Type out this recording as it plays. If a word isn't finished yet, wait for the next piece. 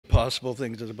impossible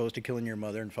things as opposed to killing your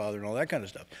mother and father and all that kind of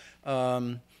stuff.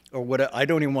 Or what, I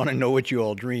don't even want to know what you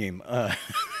all dream.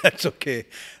 That's okay.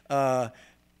 But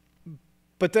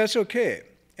that's okay.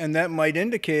 And that might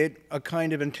indicate a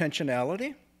kind of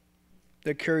intentionality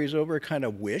that carries over, a kind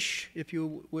of wish, if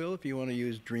you will, if you want to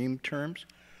use dream terms.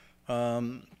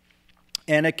 And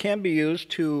it can be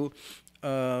used to,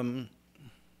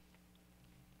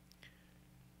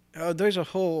 there's a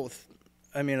whole,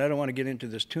 I mean, I don't want to get into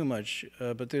this too much,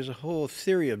 but there's a whole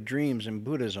theory of dreams in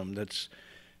Buddhism that's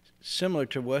similar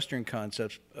to Western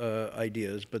concepts,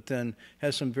 ideas, but then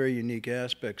has some very unique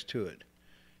aspects to it.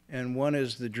 And one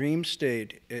is the dream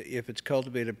state, if it's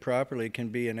cultivated properly, can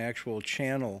be an actual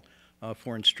channel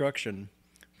for instruction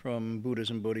from Buddhas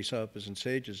and Bodhisattvas and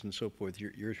sages and so forth,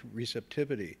 your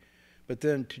receptivity. But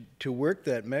then to work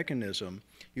that mechanism,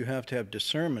 you have to have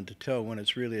discernment to tell when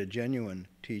it's really a genuine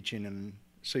teaching. And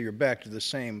so you're back to the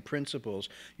same principles.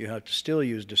 You have to still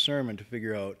use discernment to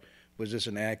figure out, was this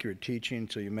an accurate teaching?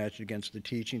 So you match it against the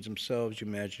teachings themselves, you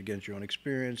match it against your own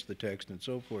experience, the text, and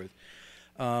so forth.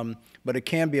 But it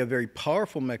can be a very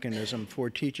powerful mechanism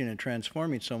for teaching and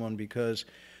transforming someone, because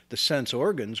the sense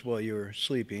organs, while you're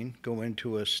sleeping, go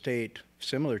into a state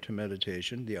similar to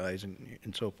meditation, the eyes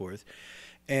and so forth.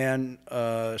 And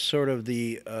sort of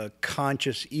the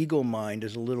conscious ego mind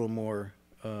is a little more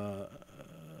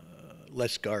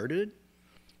less guarded.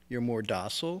 You're more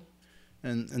docile.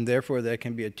 And therefore, that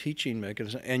can be a teaching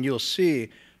mechanism. And you'll see,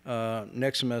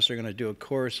 next semester, I'm going to do a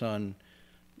course on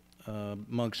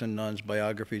monks and nuns'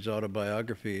 biographies,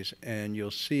 autobiographies, and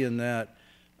you'll see in that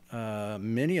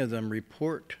many of them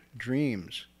report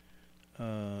dreams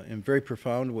in very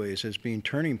profound ways as being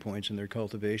turning points in their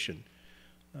cultivation.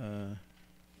 Master Han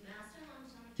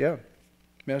Shan? Yeah.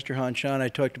 Master Han Shan, I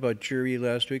talked about Juri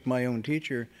last week, my own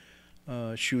teacher,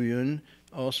 Shu Yun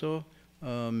also.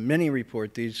 Many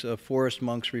report these, forest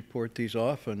monks report these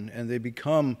often, and they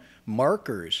become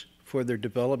markers for their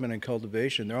development and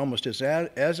cultivation. They're almost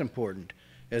as important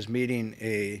as meeting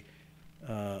a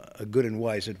good and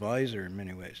wise advisor in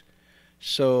many ways.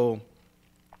 So,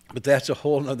 but that's a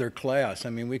whole other class. I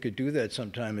mean, we could do that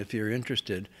sometime if you're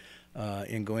interested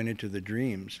in going into the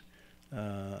dreams.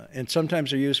 And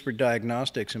sometimes they're used for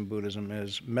diagnostics in Buddhism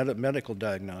as medical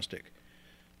diagnostic.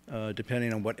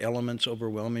 Depending on what elements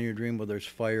overwhelming your dream, whether it's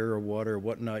fire or water or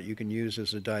whatnot, you can use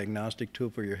as a diagnostic tool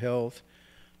for your health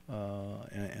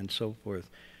and so forth.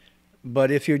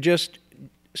 But if you're just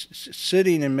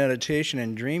sitting in meditation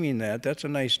and dreaming that, that's a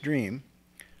nice dream,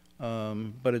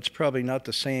 but it's probably not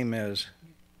the same as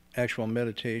actual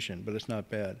meditation, but it's not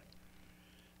bad.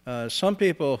 Some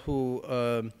people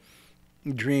who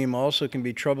dream also can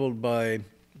be troubled by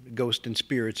ghosts and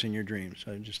spirits in your dreams.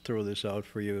 I just throw this out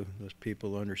for you, those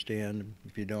people understand.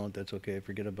 If you don't, that's okay,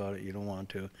 forget about it, you don't want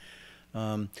to.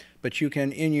 But you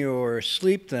can, in your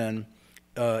sleep then,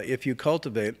 if you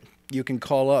cultivate, you can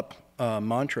call up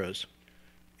mantras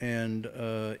and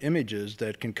images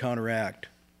that can counteract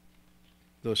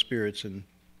those spirits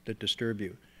that disturb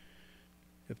you,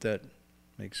 if that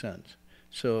makes sense.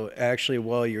 So actually,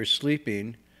 while you're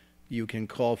sleeping, you can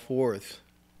call forth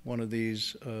one of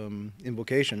these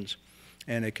invocations,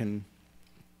 and it can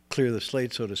clear the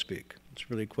slate, so to speak. It's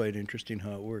really quite interesting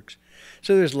how it works.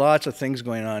 So there's lots of things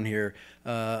going on here.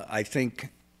 I think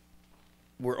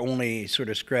we're only sort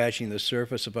of scratching the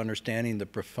surface of understanding the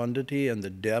profundity and the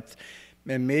depth,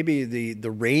 and maybe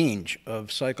the range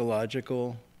of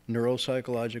psychological,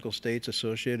 neuropsychological states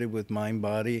associated with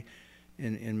mind-body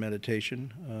in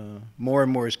meditation. More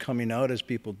and more is coming out as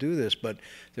people do this, but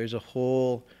there's a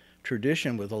whole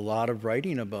tradition with a lot of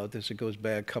writing about this. It goes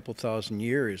back a couple thousand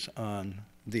years on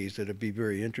these that would be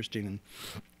very interesting. And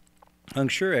Hung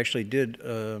Sure actually did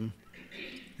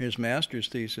his master's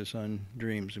thesis on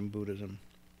dreams in Buddhism.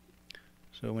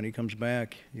 So when he comes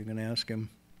back, you can ask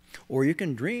him, or you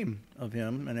can dream of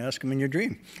him and ask him in your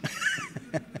dream.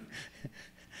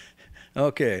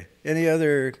 Okay, any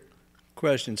other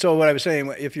questions? So what I was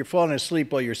saying, if you're falling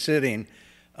asleep while you're sitting,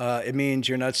 it means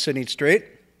you're not sitting straight.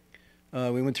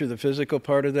 We went through the physical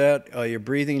part of that. Your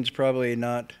breathing's probably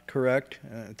not correct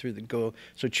through the go.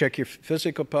 So check your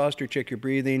physical posture, check your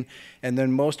breathing, and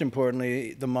then most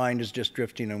importantly, the mind is just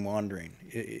drifting and wandering,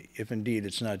 if indeed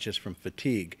it's not just from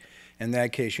fatigue. In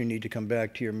that case, you need to come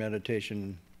back to your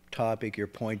meditation topic, your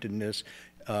pointedness,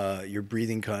 your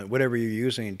breathing, whatever you're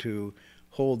using to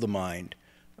hold the mind.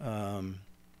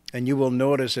 And you will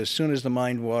notice as soon as the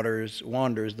mind wanders,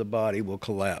 the body will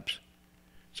collapse.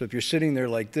 So if you're sitting there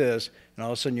like this, and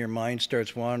all of a sudden your mind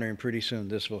starts wandering, pretty soon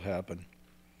this will happen.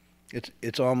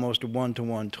 It's almost a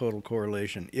one-to-one total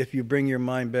correlation. If you bring your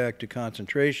mind back to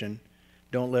concentration,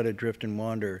 don't let it drift and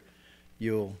wander,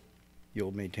 you'll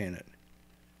you'll maintain it.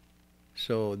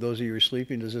 So those of you who are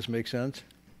sleeping, does this make sense?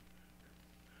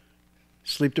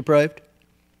 Sleep deprived?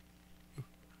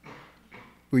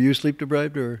 Were you sleep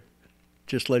deprived or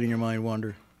just letting your mind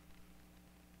wander?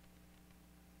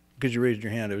 Because you raised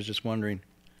your hand, I was just wondering.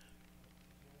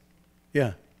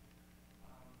 Yeah.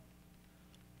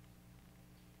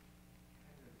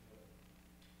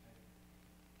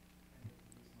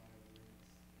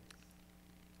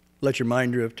 Let your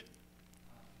mind drift.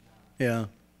 Yeah.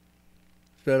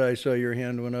 That I saw your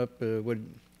hand went up. What?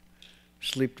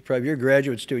 Sleep deprived. You're a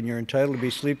graduate student. You're entitled to be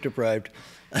sleep deprived.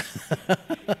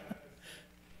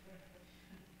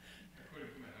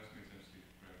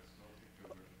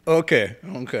 Okay.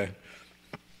 Okay.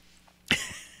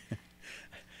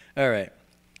 All right.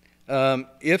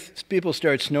 If people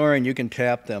start snoring, you can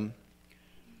tap them.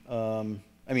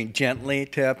 I mean, gently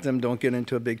tap them. Don't get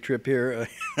into a big trip here.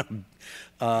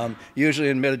 Usually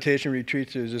in meditation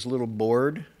retreats, there's this little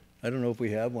board. I don't know if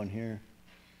we have one here.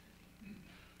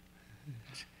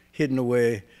 It's hidden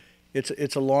away.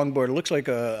 It's a long board. It looks like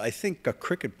I think a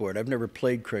cricket board. I've never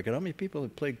played cricket. How many people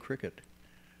have played cricket?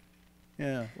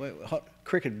 Yeah,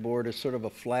 cricket board is sort of a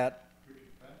flat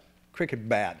cricket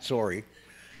bat. Sorry,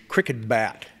 cricket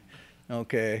bat.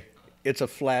 Okay, it's a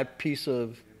flat piece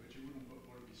of.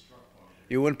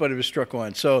 You wouldn't put it be struck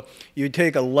on. So you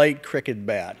take a light cricket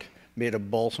bat made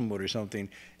of balsam wood or something,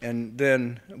 and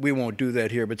then we won't do that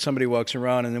here. But somebody walks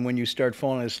around, and then when you start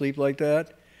falling asleep like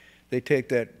that, they take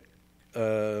that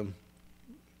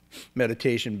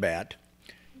meditation bat,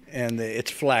 and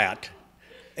it's flat,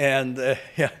 and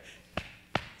yeah.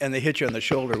 And they hit you on the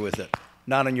shoulder with it.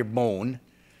 Not on your bone,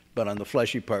 but on the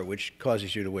fleshy part, which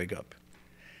causes you to wake up.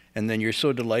 And then you're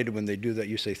so delighted when they do that,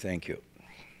 you say thank you.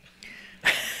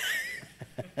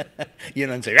 You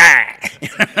don't say,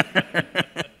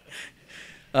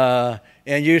 ah!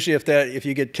 And usually if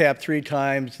you get tapped 3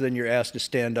 times, then you're asked to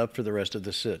stand up for the rest of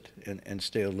the sit and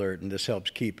stay alert. And this helps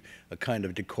keep a kind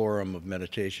of decorum of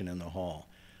meditation in the hall.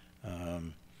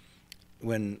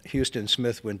 When Houston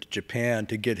Smith went to Japan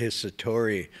to get his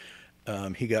Satori,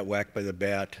 he got whacked by the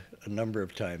bat a number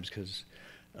of times because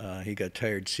he got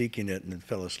tired seeking it and then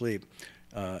fell asleep.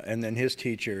 And then his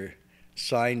teacher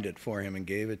signed it for him and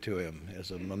gave it to him as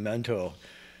a memento.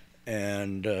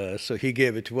 And so he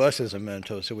gave it to us as a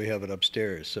memento, so we have it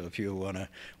upstairs. So if you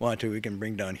want to, we can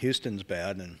bring down Houston's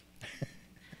bat and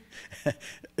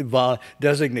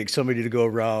designate somebody to go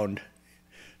around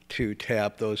to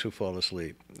tap those who fall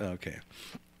asleep. Okay.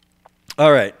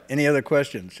 All right. Any other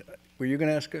questions? Were you going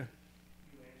to ask a?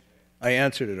 I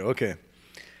answered it. Okay.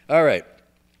 All right.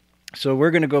 So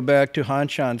we're going to go back to Han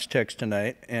Shan's text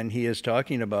tonight, and he is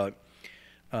talking about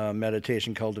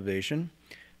meditation cultivation.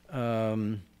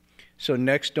 So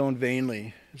next, don't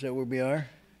vainly. Is that where we are?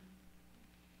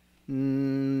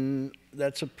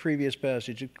 That's a previous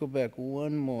passage. Let's go back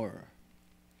one more.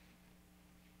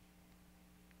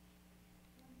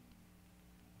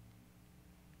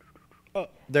 Oh,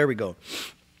 there we go.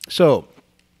 So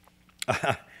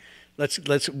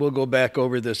we'll go back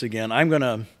over this again. I'm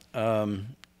going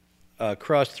to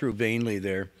cross through vainly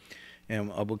there, and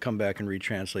we'll come back and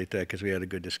retranslate that because we had a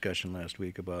good discussion last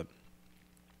week about.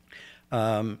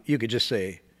 You could just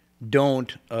say,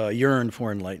 don't yearn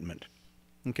for enlightenment.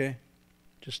 Okay,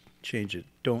 just change it.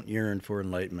 Don't yearn for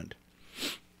enlightenment.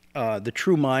 The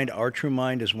true mind, our true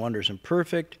mind, is wondrous and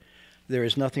perfect. There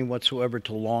is nothing whatsoever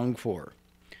to long for.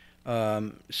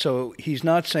 So he's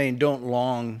not saying don't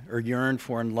long or yearn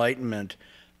for enlightenment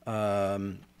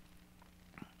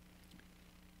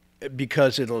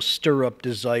because it'll stir up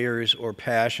desires or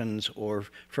passions or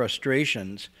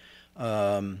frustrations.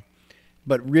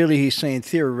 But really he's saying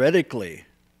theoretically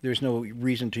there's no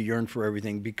reason to yearn for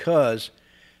everything because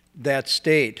that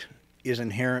state is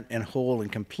inherent and whole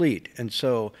and complete. And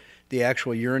so the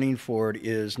actual yearning for it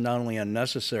is not only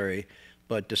unnecessary,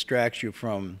 but distracts you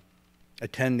from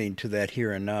attending to that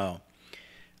here and now.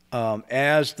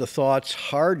 As the thoughts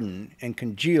harden and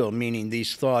congeal, meaning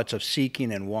these thoughts of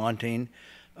seeking and wanting,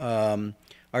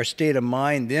 our state of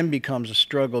mind then becomes a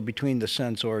struggle between the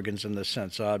sense organs and the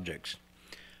sense objects.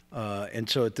 And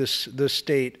so at this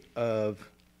state of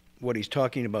what he's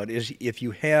talking about is if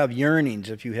you have yearnings,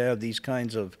 if you have these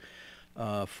kinds of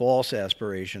false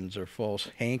aspirations or false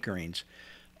hankerings,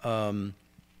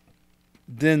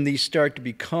 then these start to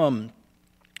become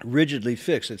rigidly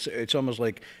fixed. It's almost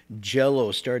like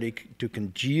jello starting to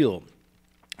congeal,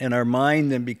 and our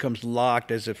mind then becomes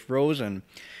locked as if frozen,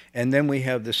 and then we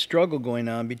have this struggle going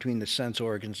on between the sense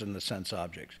organs and the sense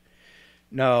objects.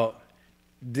 Now,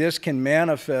 this can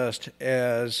manifest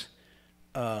as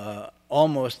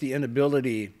almost the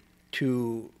inability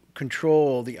to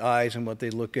control the eyes and what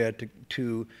they look at,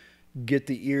 to get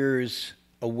the ears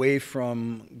away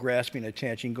from grasping,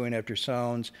 attaching, going after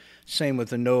sounds. Same with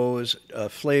the nose,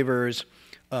 flavors,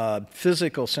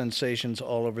 physical sensations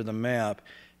all over the map.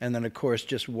 And then, of course,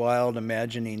 just wild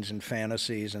imaginings and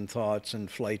fantasies and thoughts and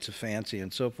flights of fancy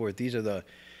and so forth. These are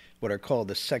what are called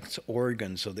the sense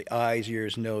organs, so the eyes,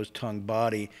 ears, nose, tongue,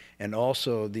 body, and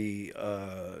also the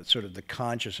sort of the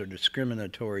conscious or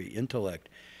discriminatory intellect.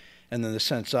 And then the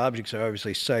sense objects are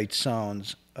obviously sight,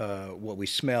 sounds, what we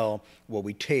smell, what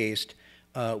we taste,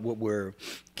 what we're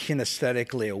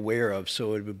kinesthetically aware of.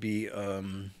 So it would be,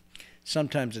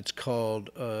 sometimes it's called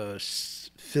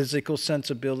physical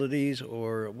sensibilities,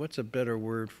 or what's a better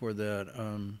word for that?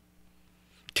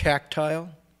 Tactile.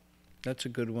 That's a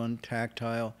good one,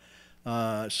 tactile.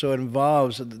 So it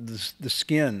involves the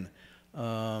skin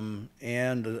and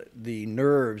the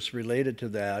nerves related to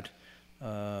that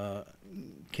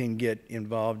can get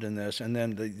involved in this. And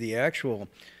then the actual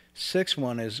sixth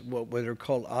one is what are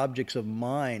called objects of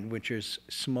mind, which is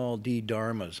small d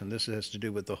dharmas. And this has to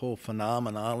do with the whole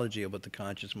phenomenology of what the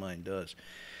conscious mind does.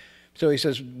 So he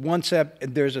says,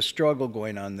 there's a struggle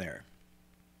going on there.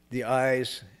 The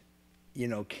eyes,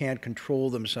 can't control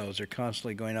themselves. They're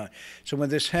constantly going on. So when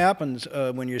this happens,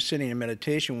 when you're sitting in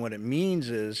meditation, what it means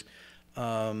is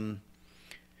suddenly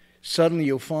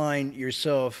you'll find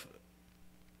yourself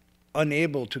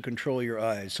unable to control your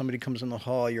eyes. Somebody comes in the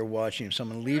hall, you're watching them.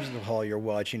 Someone leaves the hall, you're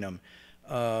watching them.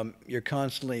 You're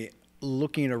constantly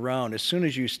looking around. As soon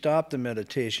as you stop the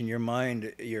meditation,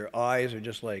 your eyes are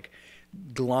just like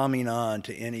glomming on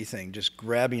to anything, just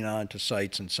grabbing on to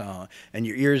sights and sound. And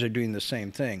your ears are doing the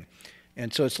same thing.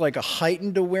 And so it's like a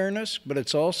heightened awareness, but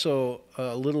it's also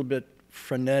a little bit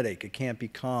frenetic. It can't be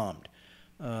calmed.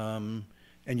 And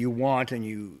you want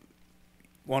to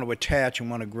attach and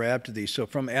want to grab to these. So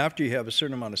from after you have a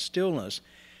certain amount of stillness,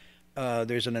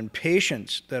 there's an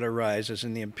impatience that arises,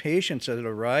 and the impatience that is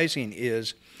arising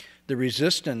is the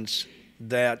resistance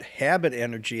that habit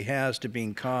energy has to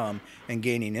being calm and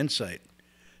gaining insight.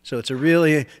 So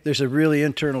there's a really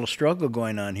internal struggle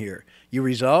going on here. You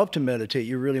resolve to meditate,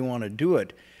 you really want to do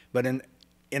it, but in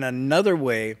another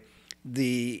way,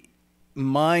 the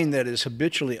mind that is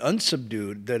habitually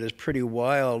unsubdued, that is pretty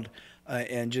wild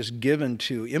and just given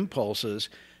to impulses,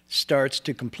 starts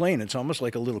to complain. It's almost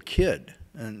like a little kid,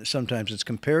 and sometimes it's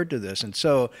compared to this. And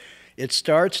so it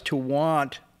starts to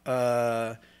want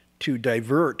to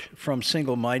divert from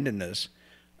single-mindedness.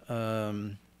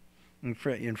 In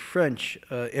French,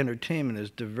 entertainment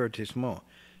is divertissement.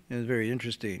 It's very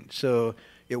interesting. So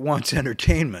it wants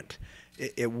entertainment.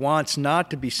 It wants not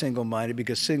to be single-minded,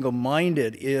 because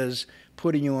single-minded is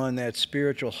putting you on that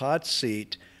spiritual hot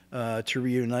seat to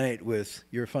reunite with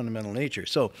your fundamental nature.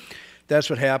 So that's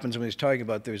what happens when he's talking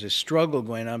about there's a struggle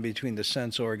going on between the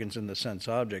sense organs and the sense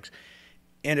objects.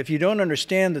 And if you don't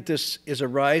understand that this is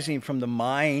arising from the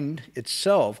mind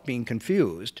itself being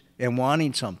confused and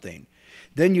wanting something,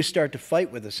 then you start to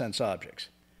fight with the sense objects.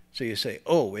 So you say,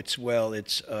 oh, it's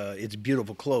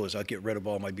beautiful clothes. I'll get rid of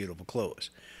all my beautiful clothes.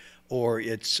 Or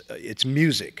it's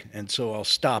music, and so I'll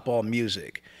stop all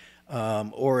music.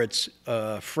 Or it's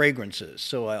fragrances,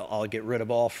 so I'll get rid of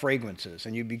all fragrances.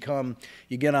 And you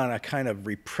get on a kind of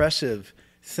repressive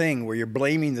thing where you're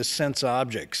blaming the sense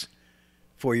objects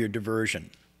for your diversion.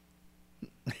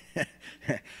 And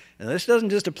this doesn't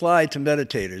just apply to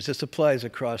meditators. This applies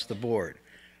across the board.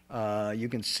 You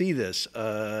can see this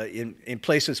in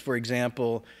places, for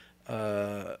example,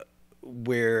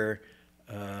 where,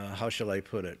 how shall I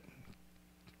put it?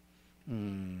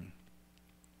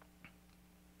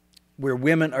 Where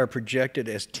women are projected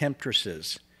as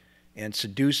temptresses and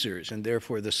seducers, and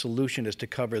therefore the solution is to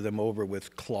cover them over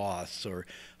with cloths or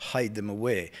hide them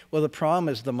away. Well, the problem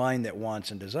is the mind that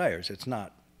wants and desires. It's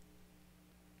not.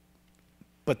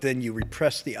 But then you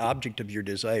repress the object of your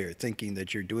desire, thinking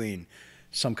that you're doing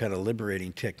some kind of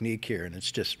liberating technique here, and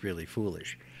it's just really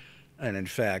foolish. And in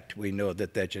fact, we know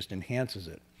that that just enhances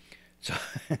it.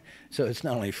 So it's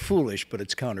not only foolish, but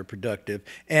it's counterproductive,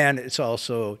 and it's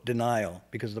also denial,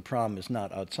 because the problem is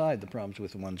not outside, the problem's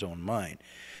with one's own mind.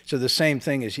 So the same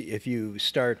thing is if you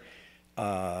start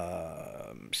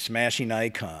smashing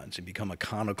icons and become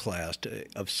iconoclast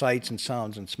of sights and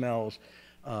sounds and smells,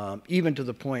 even to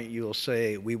the point you'll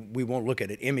say, we won't look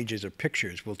at it, images or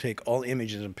pictures. We'll take all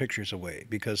images and pictures away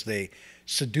because they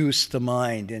seduce the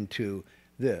mind into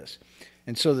this.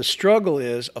 And so the struggle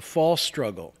is a false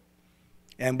struggle.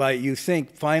 And you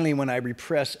think, finally, when I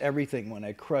repress everything, when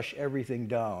I crush everything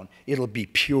down, it'll be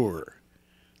pure.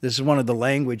 This is one of the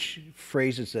language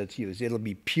phrases that's used. It'll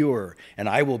be pure, and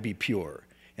I will be pure.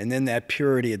 And then that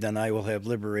purity, then I will have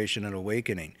liberation and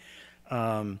awakening.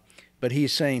 But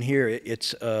he's saying here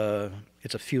it's a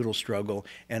futile struggle,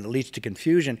 and it leads to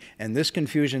confusion, and this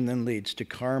confusion then leads to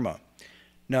karma.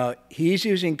 Now, he's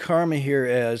using karma here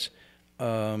as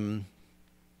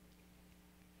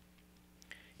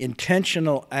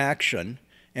intentional action,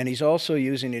 and he's also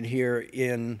using it here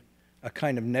in a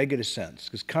kind of negative sense,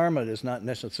 because karma is not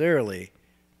necessarily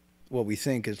what we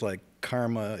think is like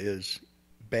karma is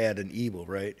bad and evil,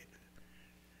 right?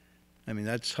 I mean,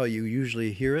 that's how you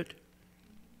usually hear it,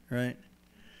 right?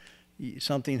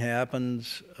 Something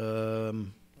happens. Well, people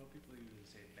usually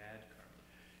say bad karma.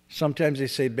 Sometimes they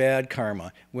say bad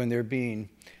karma when they're being,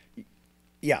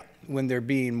 yeah, when they're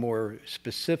being more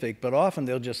specific, but often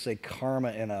they'll just say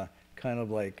karma in a kind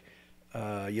of like,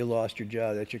 you lost your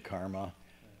job, that's your karma.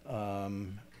 How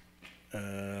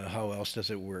else does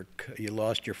it work? You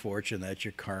lost your fortune, that's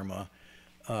your karma.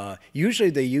 Usually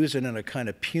they use it in a kind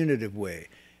of punitive way,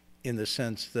 in the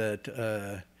sense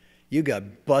that you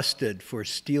got busted for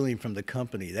stealing from the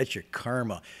company, that's your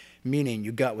karma, meaning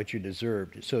you got what you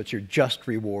deserved. So it's your just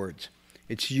rewards.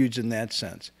 It's used in that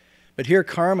sense. But here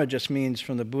karma just means,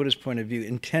 from the Buddhist point of view,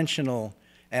 intentional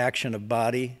action of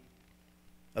body,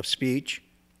 of speech,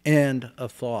 and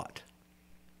of thought.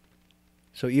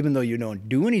 So even though you don't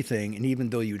do anything, and even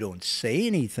though you don't say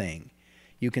anything,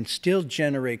 you can still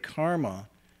generate karma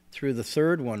through the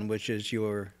third one, which is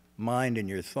your mind and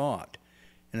your thought.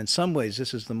 And in some ways,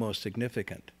 this is the most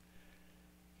significant,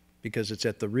 because it's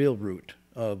at the real root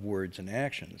of words and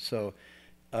actions. So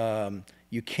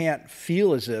you can't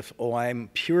feel as if, oh, I'm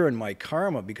pure in my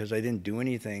karma because I didn't do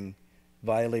anything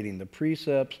violating the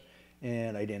precepts,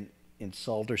 and I didn't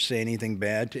insult or say anything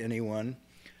bad to anyone,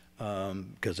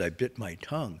 because I bit my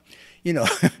tongue. You know,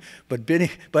 but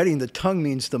biting the tongue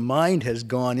means the mind has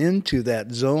gone into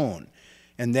that zone,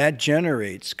 and that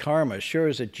generates karma, sure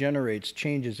as it generates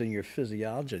changes in your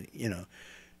physiology, you know.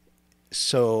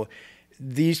 So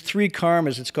these three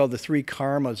karmas, it's called the three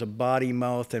karmas of body,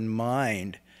 mouth, and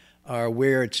mind, are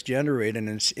where it's generated, and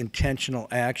it's intentional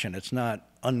action. It's not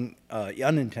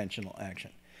unintentional action.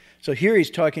 So here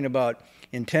he's talking about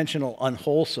intentional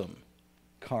unwholesome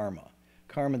karma,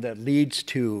 karma that leads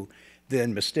to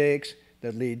then mistakes,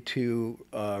 that lead to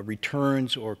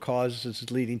returns or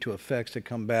causes leading to effects that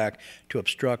come back to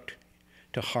obstruct,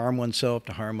 to harm oneself,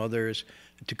 to harm others,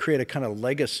 to create a kind of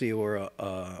legacy or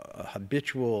a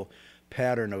habitual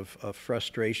pattern of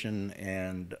frustration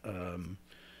and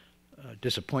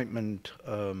disappointment,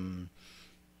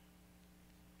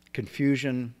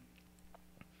 confusion,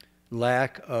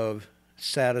 lack of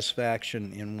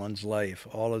satisfaction in one's life.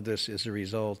 All of this is a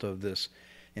result of this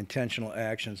intentional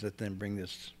actions that then bring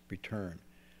this return.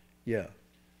 Yeah.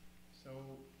 So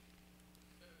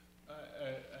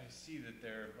I see that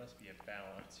there must be a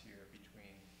balance here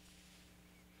between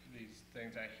these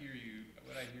things. What I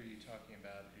hear you talking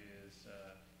about is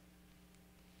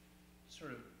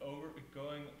sort of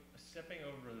stepping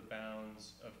over the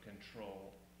bounds of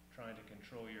control, trying to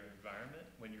control your environment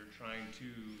when you're trying to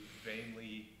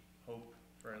vainly hope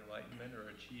for enlightenment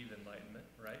or achieve enlightenment,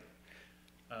 right?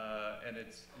 And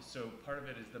so part of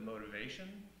it is the motivation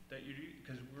that you do,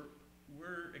 because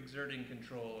we're exerting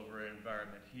control over an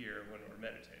environment here when we're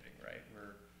meditating, right?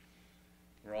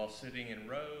 We're all sitting in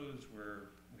rows,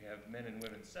 we have men and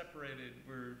women separated,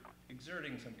 we're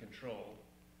exerting some control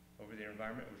over the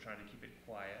environment, we're trying to keep it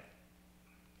quiet.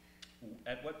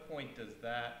 At what point does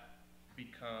that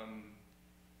become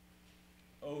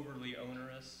overly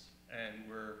onerous and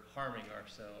we're harming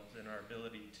ourselves in our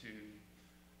ability to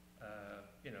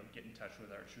get in touch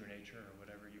with our true nature, or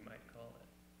whatever you might call it?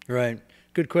 Right.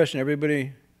 Good question.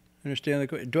 Everybody understand the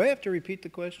question? Do I have to repeat the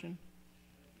question?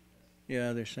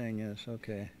 Yeah, they're saying yes.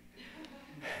 Okay.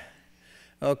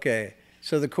 Okay.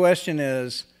 So the question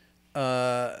is,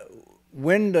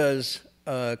 when does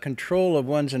control of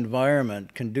one's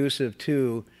environment conducive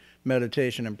to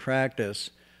meditation and practice,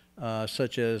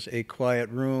 such as a quiet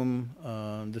room,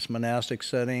 this monastic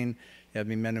setting,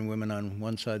 having men and women on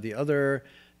one side, the other,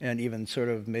 and even sort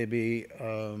of maybe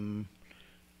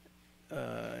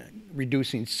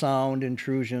reducing sound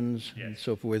intrusions, yes, and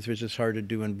so forth, which is hard to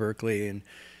do in Berkeley,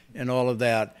 and all of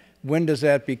that. When does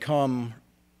that become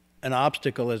an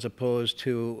obstacle as opposed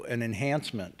to an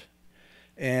enhancement?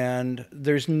 And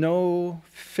there's no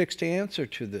fixed answer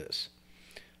to this.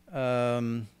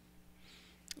 One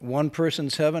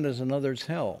person's heaven is another's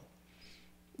hell.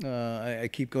 I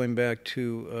keep going back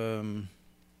to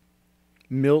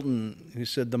Milton, who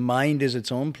said the mind is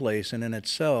its own place and in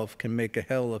itself can make a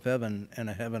hell of heaven and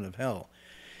a heaven of hell.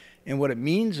 And what it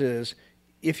means is,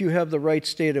 if you have the right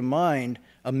state of mind,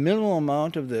 a minimal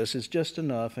amount of this is just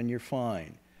enough and you're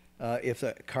fine. If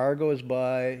the car goes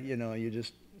by, you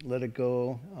just let it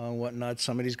go, whatnot.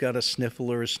 Somebody's got a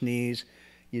sniffle or a sneeze,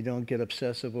 you don't get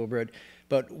obsessive over it.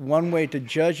 But one way to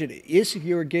judge it is if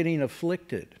you're getting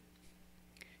afflicted.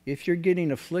 If you're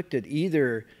getting afflicted,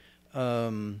 either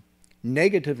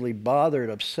negatively bothered,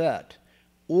 upset,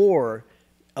 or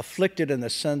afflicted in the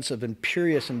sense of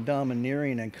imperious and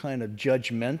domineering and kind of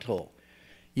judgmental,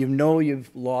 you know you've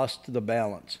lost the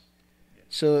balance.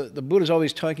 So the Buddha's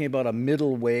always talking about a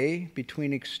middle way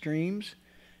between extremes.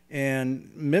 And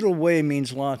middle way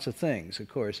means lots of things, of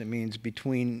course. It means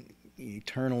between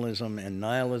eternalism and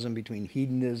nihilism, between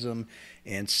hedonism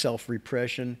and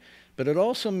self-repression. But it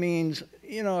also means,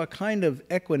 you know, a kind of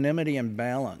equanimity and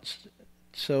balance,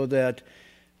 so that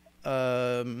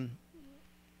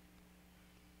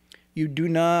you do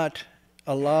not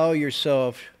allow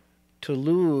yourself to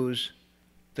lose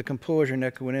the composure and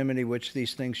equanimity which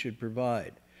these things should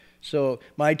provide. So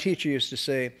my teacher used to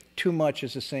say, too much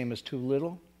is the same as too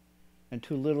little, and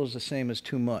too little is the same as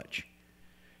too much.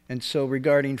 And so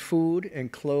regarding food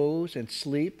and clothes and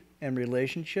sleep and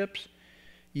relationships,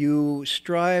 you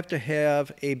strive to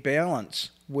have a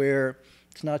balance where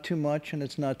it's not too much and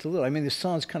it's not too little. I mean, this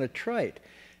sounds kind of trite,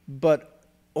 but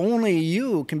only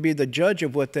you can be the judge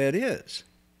of what that is.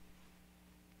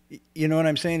 You know what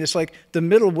I'm saying? It's like the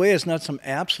middle way is not some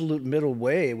absolute middle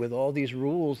way with all these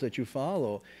rules that you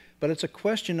follow, but it's a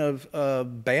question of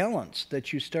balance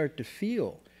that you start to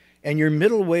feel. And your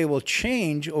middle way will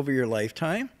change over your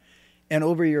lifetime and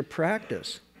over your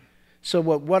practice. So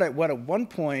what at one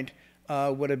point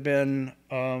would have been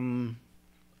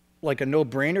like a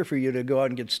no-brainer for you to go out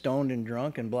and get stoned and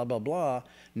drunk and blah, blah, blah,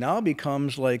 now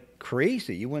becomes like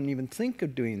crazy. You wouldn't even think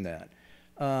of doing that.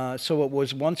 So what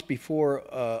was once before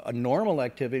a normal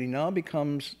activity now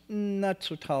becomes not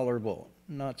so tolerable,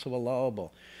 not so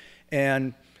allowable.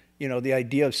 And, you know, the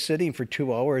idea of sitting for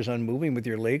 2 hours unmoving with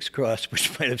your legs crossed,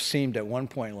 which might have seemed at one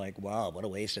point like, wow, what a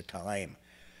waste of time,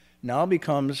 now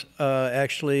becomes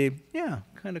actually, yeah,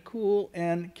 kind of cool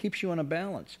and keeps you in a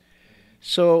balance.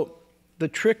 So the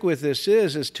trick with this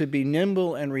is to be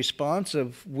nimble and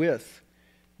responsive with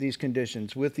these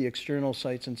conditions, with the external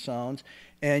sights and sounds,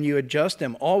 and you adjust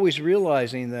them, always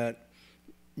realizing that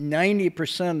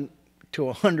 90% to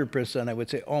 100%, I would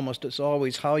say almost, it's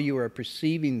always how you are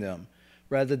perceiving them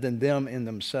rather than them in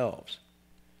themselves.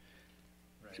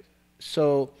 Right.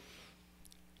 So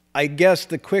I guess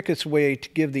the quickest way to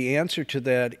give the answer to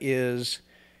that is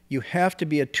you have to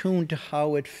be attuned to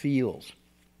how it feels.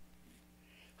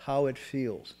 How it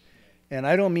feels. And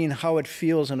I don't mean how it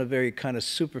feels in a very kind of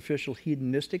superficial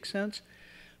hedonistic sense,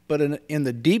 but in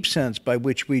the deep sense by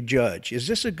which we judge. Is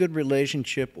this a good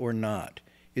relationship or not?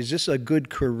 Is this a good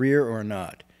career or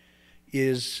not?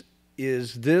 Is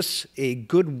this a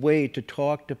good way to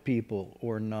talk to people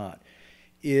or not?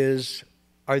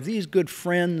 Are these good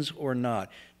friends or not?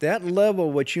 That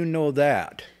level, what you know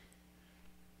that,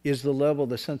 is the level,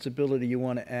 the sensibility you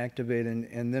want to activate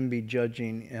and then be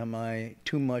judging, am I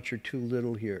too much or too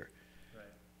little here?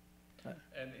 Right.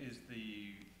 And is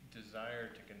the desire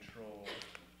to control,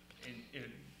 if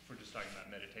we're just talking about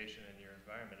meditation in your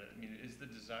environment, I mean, is the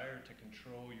desire to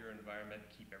control your environment,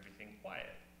 keep everything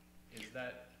quiet, is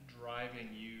that driving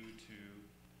you to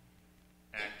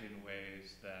act in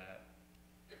ways that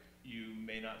you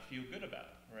may not feel good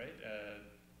about, right?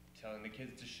 Telling the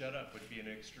kids to shut up would be an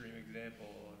extreme example,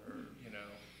 or, you know,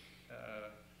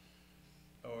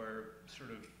 or sort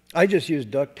of... I just use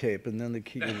duct tape and then the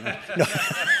key. You know. No.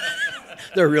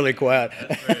 They're really quiet.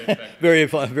 Very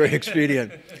fun, very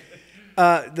expedient.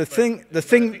 The thing. I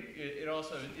think it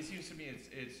also, it seems to me,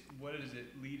 it's what is it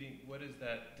leading? What is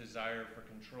that desire for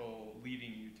control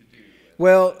leading you to do?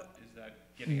 Well, is that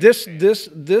getting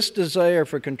this desire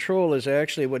for control is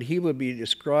actually what he would be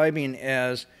describing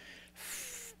as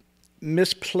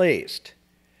misplaced,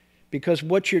 because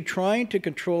what you're trying to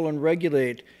control and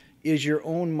regulate is your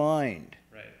own mind.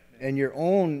 And your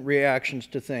own reactions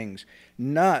to things.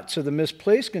 Not, so the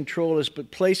misplaced control is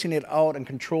placing it out and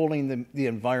controlling the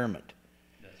environment,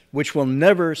 which will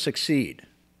never succeed.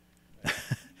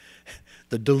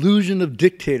 The delusion of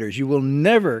dictators. You will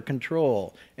never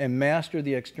control and master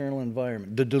the external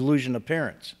environment. The delusion of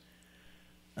parents.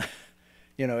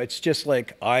 You know, it's just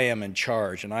like, I am in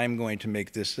charge and I'm going to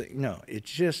make this thing. No, it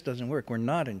just doesn't work. We're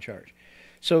not in charge.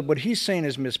 So what he's saying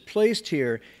is misplaced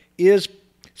here is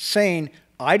saying,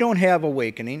 I don't have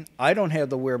awakening. I don't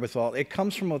have the wherewithal. It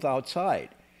comes from outside.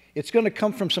 It's going to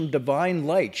come from some divine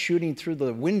light shooting through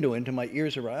the window into my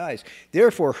ears or my eyes.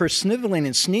 Therefore, her sniveling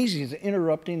and sneezing is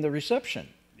interrupting the reception.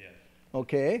 Yeah.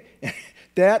 Okay?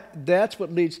 That's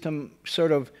what leads to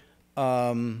sort of,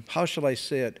 how shall I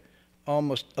say it,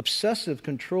 almost obsessive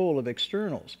control of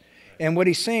externals. And what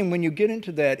he's saying, when you get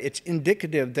into that, it's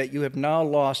indicative that you have now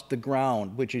lost the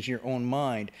ground, which is your own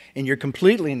mind, and you're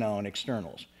completely now in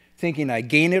externals, thinking I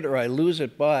gain it or I lose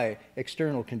it by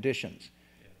external conditions,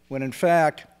 when in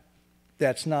fact,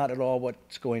 that's not at all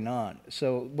what's going on.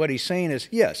 So what he's saying is,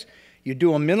 yes, you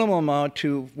do a minimal amount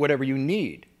to whatever you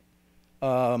need.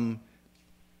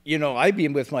 You know, I've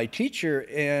been with my teacher,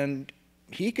 and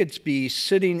he could be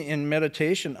sitting in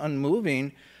meditation,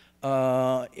 unmoving,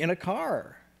 in a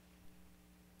car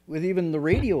with even the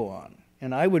radio on,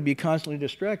 and I would be constantly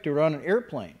distracted, or on an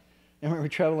airplane. And when we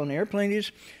traveled on an airplane, he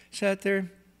just sat there,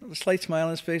 a slight smile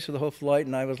on his face for the whole flight,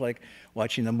 and I was like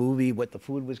watching the movie, what the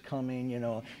food was coming, you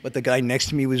know, what the guy next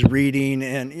to me was reading,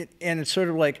 and it's sort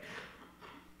of like,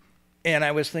 and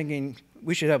I was thinking,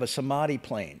 we should have a samadhi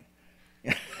plane.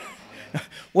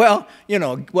 Well, you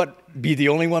know, what, be the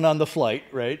only one on the flight,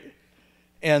 right?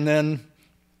 And then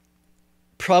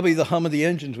probably the hum of the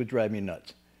engines would drive me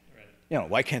nuts. Right. You know,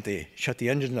 why can't they shut the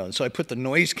engines down? So I put the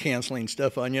noise canceling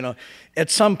stuff on, you know.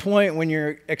 At some point when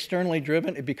you're externally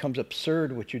driven, it becomes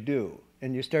absurd what you do.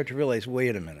 And you start to realize,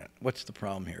 wait a minute, what's the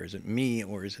problem here? Is it me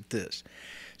or is it this?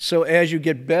 So as you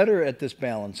get better at this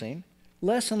balancing,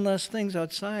 less and less things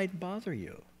outside bother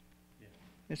you.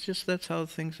 It's just that's how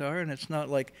things are, and it's not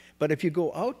like, but if you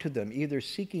go out to them, either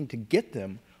seeking to get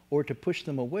them or to push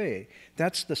them away,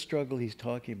 that's the struggle he's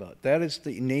talking about. That is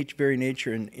the very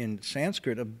nature in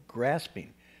Sanskrit of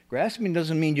grasping. Grasping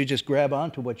doesn't mean you just grab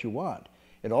onto what you want.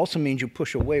 It also means you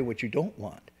push away what you don't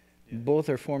want. Yeah. Both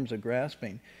are forms of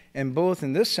grasping. And both,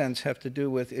 in this sense, have to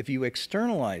do with if you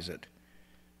externalize it,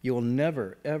 you'll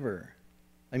never, ever,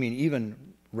 I mean, even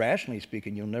rationally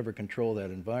speaking, you'll never control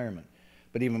that environment.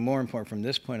 But even more important from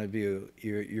this point of view,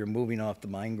 you're moving off the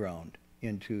mind ground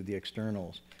into the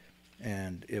externals,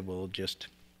 and it will just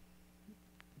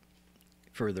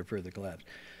further collapse.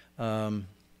 I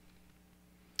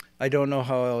don't know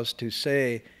how else to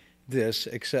say this,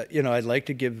 except, you know, I'd like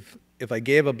to give, if I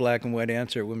gave a black and white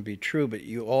answer, it wouldn't be true, but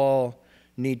you all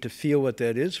need to feel what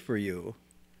that is for you.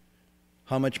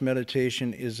 How much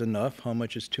meditation is enough? How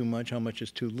much is too much? How much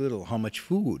is too little? How much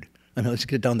food? I mean, let's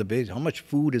get down to basics. How much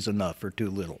food is enough or too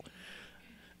little?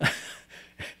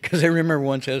 Because I remember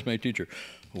once asked my teacher,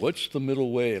 what's the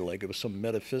middle way? Like it was some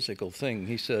metaphysical thing.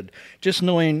 He said, just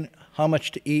knowing how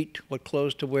much to eat, what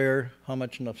clothes to wear, how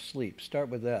much enough sleep. Start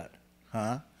with that.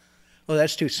 Huh? Well,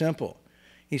 that's too simple.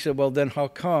 He said, well, then how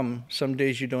come some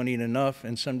days you don't eat enough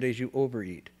and some days you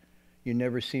overeat? You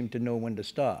never seem to know when to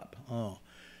stop. Oh.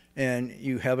 And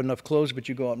you have enough clothes, but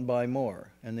you go out and buy more.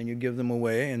 And then you give them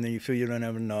away, and then you feel you don't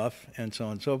have enough, and so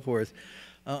on and so forth.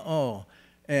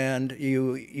 And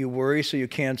you worry so you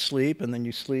can't sleep, and then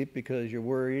you sleep because you're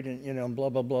worried, and, you know, blah,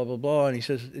 blah, blah, blah, blah. And he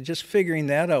says, just figuring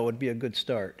that out would be a good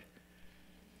start.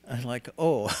 I was like,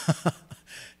 oh.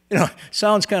 You know,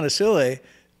 sounds kind of silly,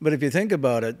 but if you think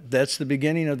about it, that's the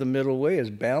beginning of the middle way, is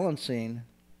balancing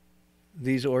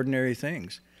these ordinary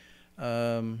things.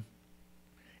 And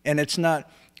it's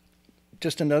not...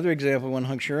 Just another example, when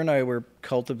Han Shan and I were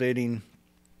cultivating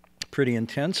pretty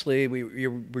intensely,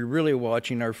 we're really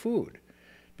watching our food,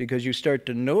 because you start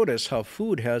to notice how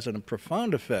food has a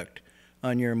profound effect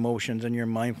on your emotions and your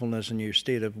mindfulness and your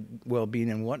state of well-being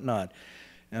and whatnot.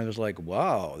 And I was like,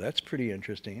 wow, that's pretty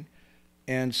interesting.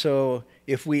 And so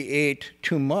if we ate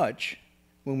too much,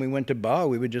 when we went to bow,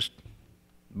 we would just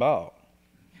bow.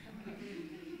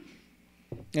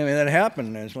 I mean, that happened,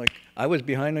 and it's like, I was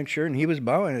behind Han Shan, and he was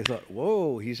bowing, and I thought,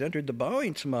 whoa, he's entered the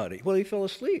bowing samadhi. Well, he fell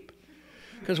asleep,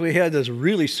 because we had this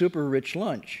really super rich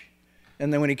lunch.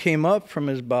 And then when he came up from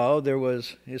his bow, there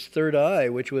was his third eye,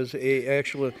 which was a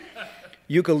actual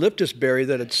eucalyptus berry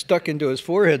that had stuck into his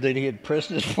forehead that he had pressed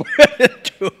his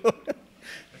forehead into.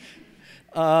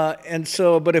 And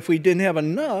so, but if we didn't have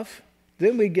enough,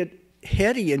 then we'd get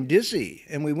heady and dizzy,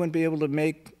 and we wouldn't be able to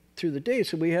make through the day.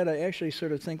 So we had to actually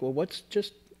sort of think, well, what's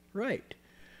just right?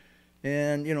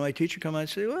 And, you know, my teacher come out and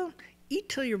say, well, eat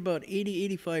till you're about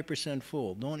 85%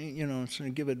 full. Don't eat, you know, sort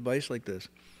of give advice like this.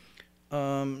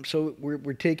 So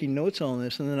we're taking notes on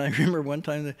this. And then I remember one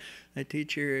time the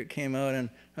teacher came out, and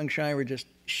Han Shan were just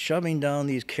shoving down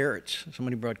these carrots.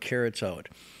 Somebody brought carrots out.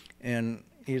 And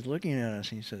he's looking at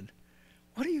us, and he said,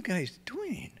 what are you guys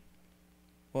doing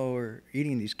while we're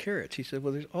eating these carrots? He said,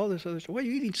 well, there's all this other stuff. Why are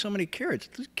you eating so many carrots?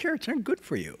 These carrots aren't good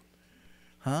for you.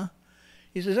 Huh?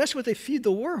 He says, that's what they feed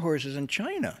the war horses in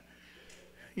China.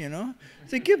 You know?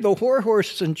 They give the war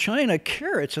horses in China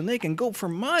carrots, and they can go for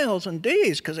miles and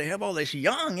days because they have all this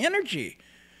young energy.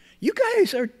 You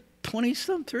guys are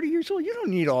 20-some, 30 years old. You don't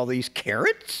need all these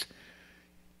carrots.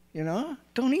 You know?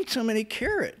 Don't eat so many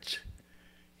carrots.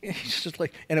 He's just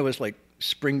like, and it was like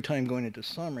springtime going into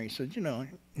summer. He said,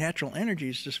 natural energy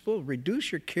is just full.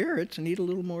 Reduce your carrots and eat a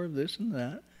little more of this and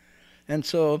that. And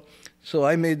so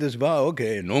I made this vow,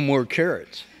 okay, no more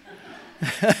carrots.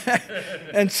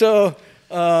 And so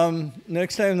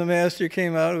next time the master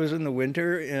came out, it was in the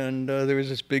winter, and there was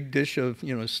this big dish of,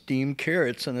 steamed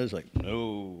carrots, and I was like,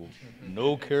 no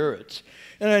carrots.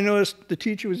 And I noticed the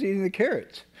teacher was eating the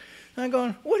carrots. And I'm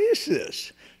going, what is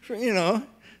this? Now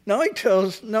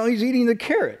he's eating the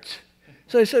carrots.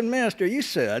 So I said, Master, he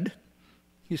said,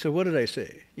 what did I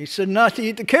say? He said not to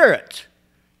eat the carrots.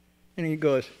 And he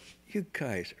goes, you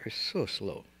guys are so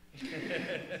slow.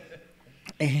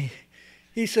 And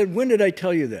he said, when did I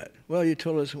tell you that? Well, you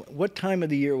told us, what time of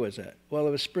the year was that? Well,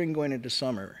 it was spring going into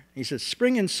summer. He said,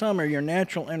 spring and summer, your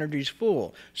natural energy's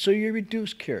full, so you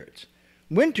reduce carrots.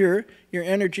 Winter, your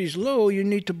energy's low, you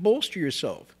need to bolster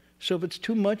yourself. So if it's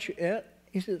too much,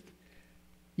 he said,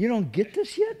 you don't get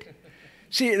this yet?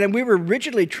 See, and we were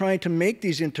rigidly trying to make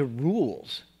these into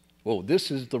rules. Well,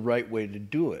 this is the right way to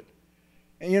do it.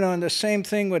 And, and the same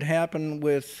thing would happen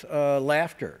with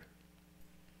laughter.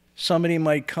 Somebody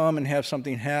might come and have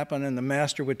something happen, and the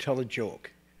master would tell a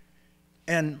joke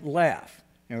and laugh.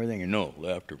 And we're thinking, no,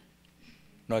 laughter. I'm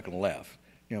not going to laugh,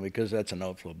 because that's an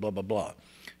outflow, blah, blah, blah.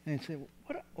 And he'd say,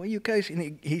 what you guys,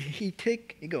 and he'd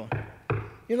go,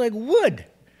 you're like wood.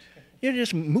 You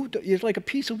just moved, it's like a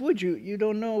piece of wood. You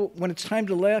don't know, when it's time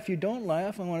to laugh, you don't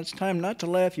laugh, and when it's time not to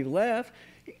laugh, you laugh.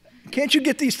 Can't you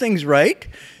get these things right?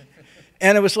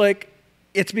 And it was like,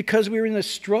 it's because we were in this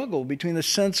struggle between the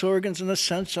sense organs and the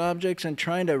sense objects and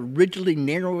trying to rigidly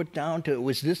narrow it down to,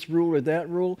 was this rule or that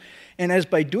rule? And as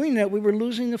by doing that, we were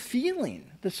losing the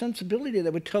feeling, the sensibility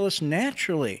that would tell us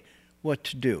naturally what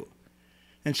to do.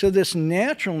 And so this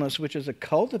naturalness, which is a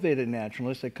cultivated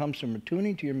naturalness that comes from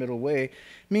attuning to your middle way,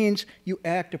 means you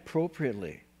act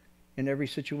appropriately in every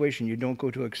situation. You don't go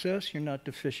to excess, you're not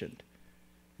deficient.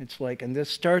 It's like, and this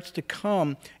starts to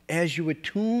come as you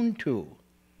attune to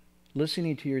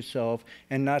listening to yourself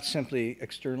and not simply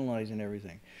externalizing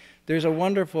everything. There's a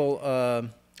wonderful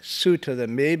sutta that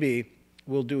maybe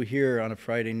we'll do here on a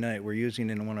Friday night. We're using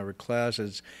it in one of our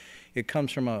classes. It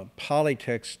comes from a Pali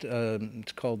text.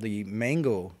 It's called the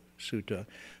Mango Sutta.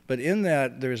 But in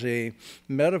that, there's a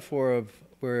metaphor of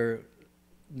where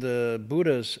the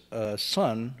Buddha's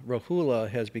son, Rahula,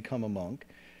 has become a monk.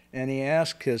 And he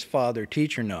asked his father,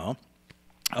 teacher now,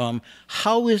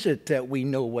 how is it that we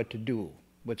know what to do,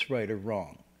 what's right or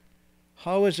wrong?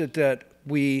 How is it that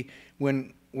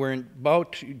when we're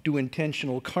about to do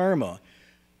intentional karma,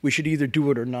 we should either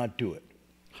do it or not do it?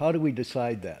 How do we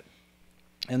decide that?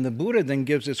 And the Buddha then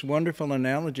gives this wonderful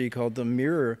analogy called the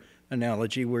mirror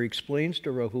analogy, where he explains to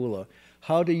Rahula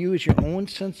how to use your own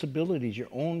sensibilities, your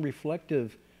own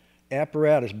reflective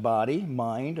apparatus, body,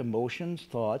 mind, emotions,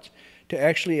 thoughts, to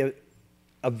actually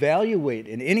evaluate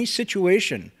in any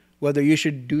situation whether you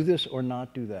should do this or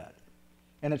not do that.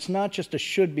 And it's not just a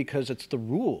should because it's the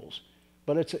rules,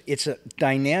 but it's a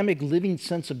dynamic living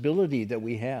sensibility that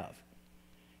we have.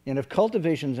 And if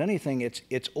cultivation is anything,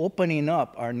 it's opening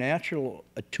up our natural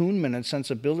attunement and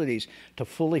sensibilities to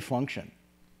fully function.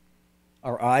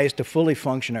 Our eyes to fully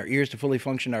function, our ears to fully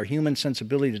function, our human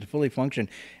sensibilities to fully function.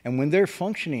 And when they're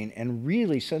functioning and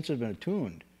really sensitive and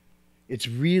attuned, it's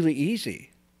really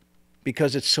easy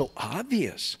because it's so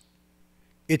obvious.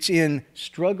 It's in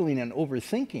struggling and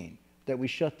overthinking that we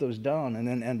shut those down and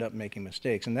then end up making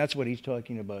mistakes. And that's what he's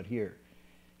talking about here.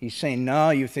 He's saying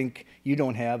now you think you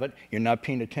don't have it, you're not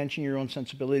paying attention to your own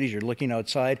sensibilities, you're looking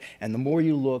outside, and the more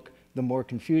you look, the more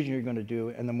confusion you're going to do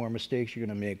and the more mistakes you're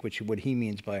going to make, which is what he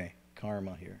means by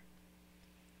karma here.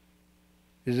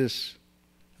 Is this,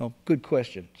 good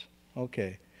questions.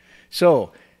 Okay.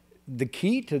 So the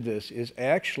key to this is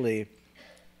actually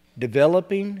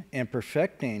developing and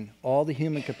perfecting all the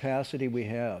human capacity we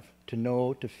have to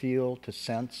know, to feel, to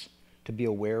sense, to be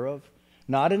aware of,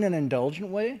 not in an indulgent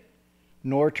way,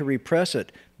 nor to repress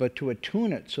it, but to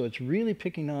attune it so it's really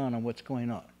picking on what's going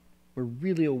on. We're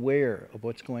really aware of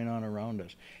what's going on around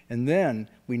us. And then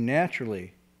we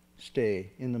naturally stay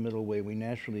in the middle way. We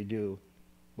naturally do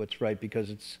what's right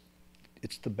because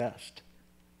it's the best.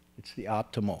 It's the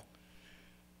optimal.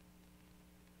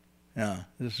 Yeah,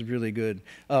 this is really good.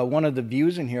 One of the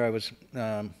views in here,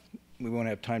 we won't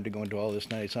have time to go into all this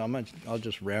tonight, so I'll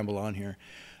just ramble on here.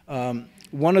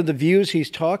 One of the views he's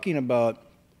talking about,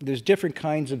 there's different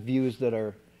kinds of views that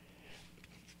are,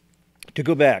 to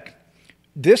go back,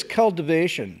 this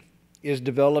cultivation is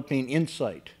developing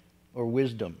insight or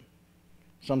wisdom.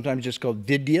 Sometimes just called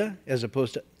vidya as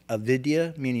opposed to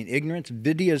avidya, meaning ignorance.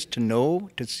 Vidya is to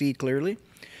know, to see clearly.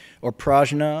 or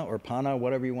prajna, or pana,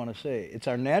 whatever you want to say. It's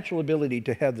our natural ability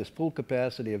to have this full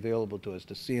capacity available to us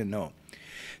to see and know.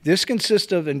 This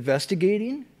consists of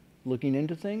investigating, looking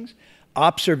into things,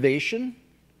 observation,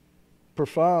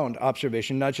 profound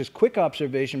observation, not just quick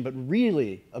observation, but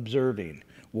really observing,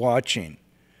 watching.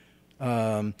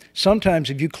 Sometimes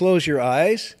if you close your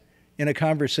eyes in a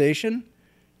conversation,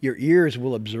 your ears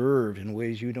will observe in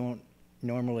ways you don't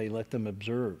normally let them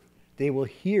observe. They will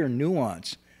hear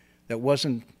nuance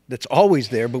that's always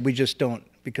there, but we just don't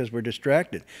because we're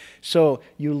distracted. So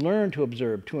you learn to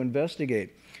observe, to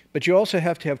investigate, but you also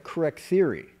have to have correct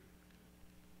theory.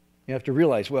 You have to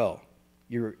realize, well,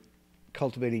 you're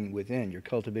cultivating within, you're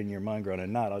cultivating your mind ground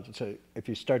and not. So if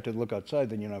you start to look outside,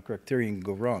 then you don't have correct theory and you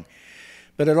can go wrong.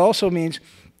 But it also means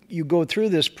you go through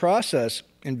this process,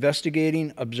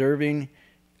 investigating, observing,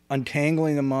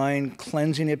 untangling the mind,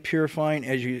 cleansing it, purifying,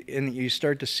 and you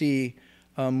start to see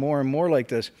more and more like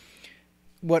this.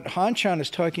 What Han Shan is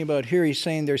talking about here, he's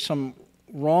saying there's some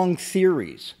wrong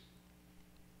theories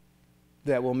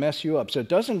that will mess you up. So it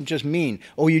doesn't just mean,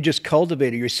 oh, you just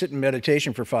cultivate it, you sit in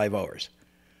meditation for 5 hours.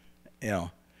 You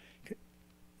know,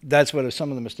 that's what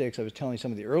some of the mistakes I was telling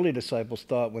some of the early disciples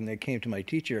thought when they came to my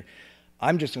teacher.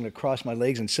 I'm just going to cross my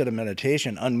legs and sit in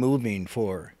meditation, unmoving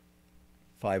for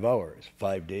 5 hours,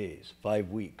 5 days,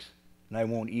 5 weeks, and I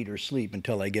won't eat or sleep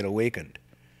until I get awakened.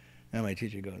 And my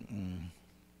teacher goes,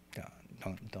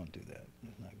 don't do that.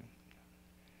 It's not good.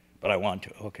 But I want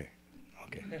to. Okay.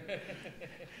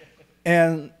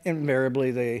 And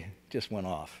invariably they just went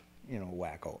off,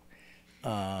 wacko.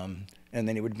 And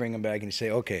then he would bring them back and he'd say,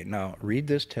 okay, now read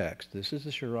this text. This is the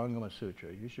Shurangama Sutra.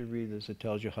 You should read this. It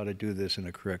tells you how to do this in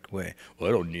a correct way. Well,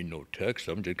 I don't need no text.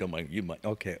 I'm just going to, you might,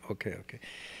 okay.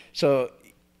 So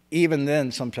even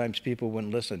then, sometimes people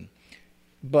wouldn't listen.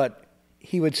 But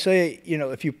he would say,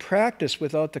 if you practice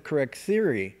without the correct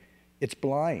theory, it's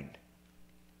blind.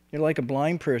 You're like a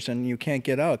blind person. You can't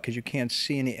get out because you can't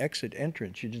see any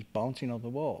entrance. You're just bouncing off the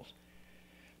walls.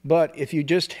 But if you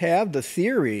just have the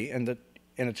theory and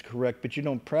it's correct, but you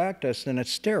don't practice, then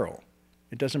it's sterile.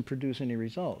 It doesn't produce any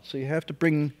results. So you have to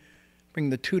bring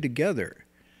the two together.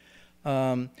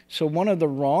 So one of the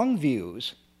wrong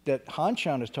views that Han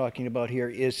Shan is talking about here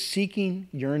is seeking,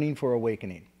 yearning for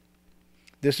awakening.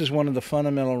 This is one of the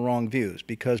fundamental wrong views,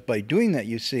 because by doing that,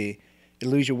 you see, it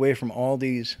leads you away from all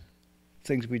these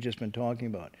things we've just been talking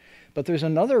about. But there's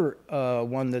another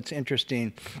one that's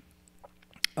interesting.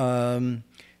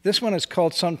 This one is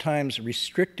called sometimes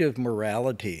restrictive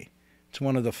morality. It's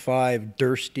one of the 5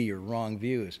 thirsty or wrong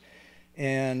views.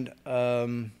 And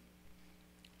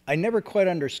I never quite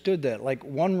understood that. Like,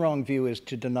 one wrong view is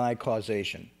to deny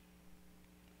causation.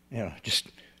 Just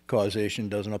causation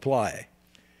doesn't apply.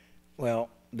 Well,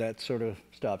 that sort of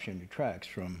stops you in your tracks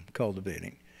from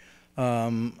cultivating.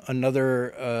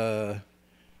 Another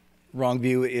wrong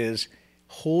view is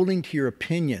holding to your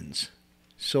opinions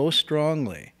so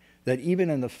strongly that even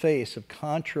in the face of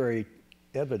contrary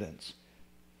evidence,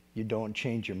 you don't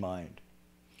change your mind.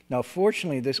 Now,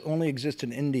 fortunately, this only exists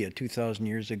in India 2,000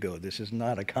 years ago. This is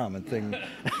not a common thing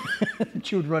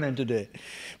that you would run into today.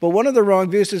 But one of the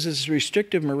wrong views is this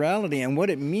restrictive morality, and what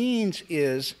it means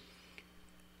is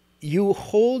you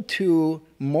hold to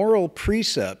moral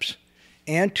precepts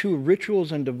and to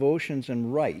rituals and devotions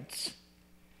and rites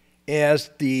as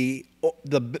the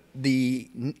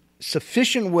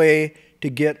sufficient way to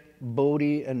get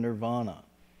bodhi and nirvana.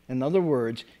 In other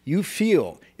words, you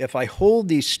feel, if I hold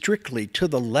these strictly to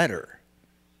the letter,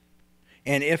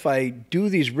 and if I do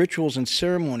these rituals and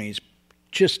ceremonies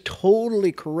just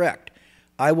totally correct,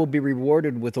 I will be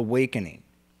rewarded with awakening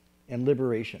and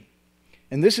liberation.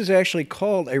 And this is actually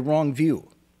called a wrong view.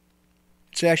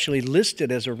 It's actually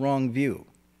listed as a wrong view.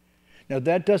 Now,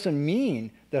 that doesn't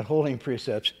mean that holding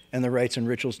precepts and the rites and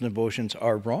rituals and devotions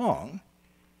are wrong.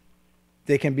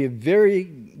 They can be a very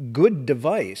good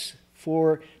device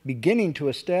for beginning to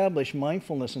establish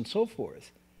mindfulness and so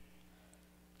forth.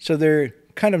 So they're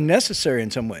kind of necessary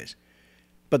in some ways.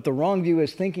 But the wrong view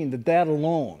is thinking that that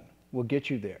alone will get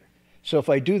you there. So if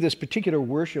I do this particular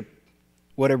worship,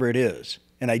 whatever it is,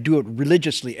 and I do it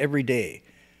religiously every day,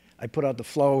 I put out the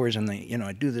flowers and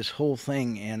I do this whole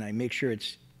thing and I make sure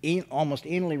it's almost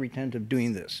anally retentive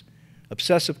doing this.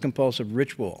 Obsessive compulsive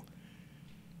ritual.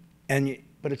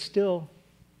 But it's still,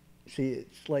 see,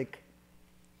 it's like,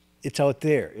 it's out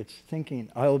there. It's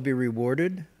thinking, I'll be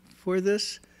rewarded for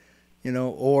this,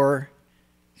 or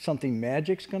something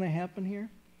magic's going to happen here.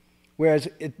 Whereas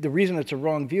the reason it's a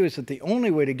wrong view is that the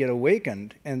only way to get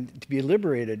awakened and to be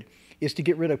liberated is to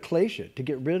get rid of klesha, to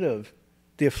get rid of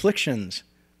the afflictions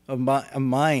of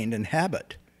mind and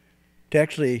habit, to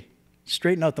actually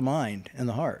straighten out the mind and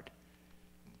the heart.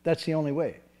 That's the only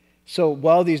way. So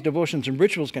while these devotions and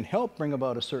rituals can help bring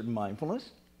about a certain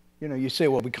mindfulness, you say,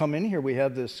 well, we come in here, we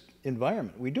have this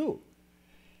environment. We do.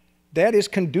 That is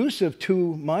conducive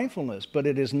to mindfulness, but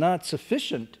it is not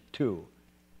sufficient to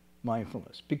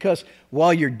mindfulness. Because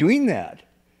while you're doing that,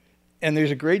 and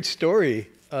there's a great story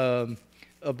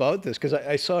about this, because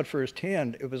I saw it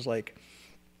firsthand. It was like,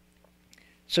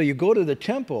 so you go to the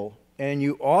temple and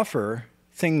you offer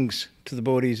things to the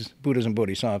Buddhas and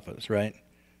Bodhisattvas, right?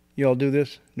 You all do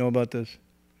this? Know about this?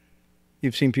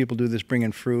 You've seen people do this, bring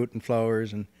in fruit and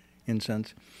flowers and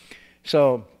incense.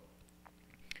 So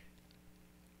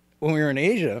when we were in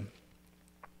Asia,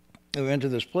 we went to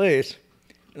this place,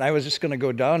 and I was just going to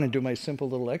go down and do my simple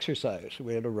little exercise.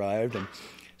 We had arrived, and I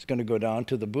was going to go down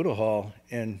to the Buddha hall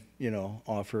and,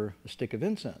 offer a stick of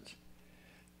incense.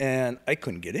 And I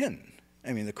couldn't get in.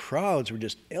 I mean, the crowds were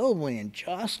just elbowing and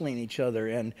jostling each other.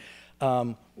 And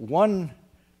one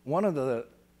of the,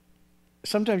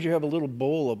 sometimes you have a little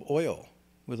bowl of oil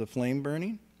with a flame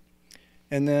burning.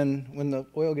 And then when the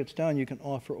oil gets down, you can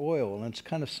offer oil. And it's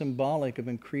kind of symbolic of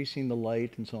increasing the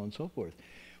light and so on and so forth.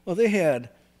 Well, they had,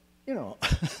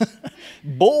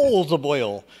 bowls of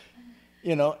oil,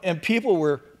 and people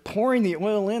were pouring the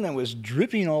oil in, and it was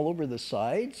dripping all over the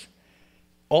sides,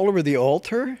 all over the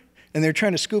altar. And they're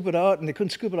trying to scoop it out, and they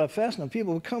couldn't scoop it out fast enough.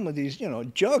 People would come with these,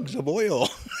 jugs of oil.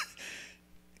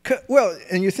 Well,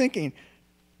 and you're thinking,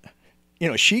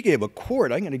 she gave a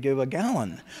quart, I'm going to give a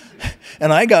gallon.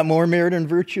 And I got more merit and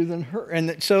virtue than her.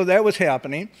 And so that was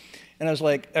happening. And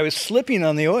I was slipping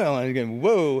on the oil, and I was going,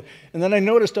 whoa. And then I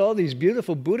noticed all these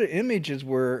beautiful Buddha images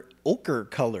were ochre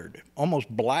colored, almost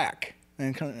black.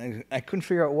 And I couldn't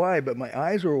figure out why, but my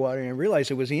eyes were watering, and I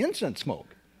realized it was the incense smoke.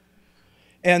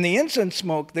 And the incense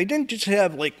smoke, they didn't just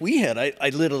have like we had. I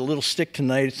lit a little stick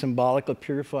tonight, symbolic of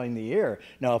purifying the air.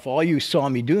 Now, if all you saw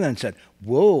me do that and said,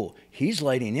 whoa, he's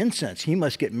lighting incense, he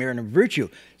must get merit and virtue,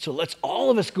 so let's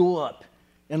all of us go up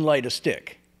and light a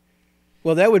stick.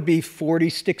 Well, that would be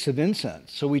 40 sticks of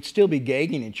incense, so we'd still be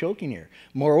gagging and choking here.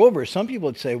 Moreover, some people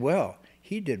would say, well,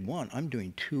 he did one, I'm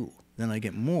doing two, then I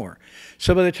get more.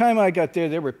 So by the time I got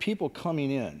there were people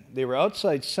coming in. They were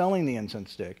outside selling the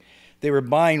incense stick. They were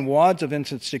buying wads of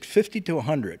incense sticks, 50 to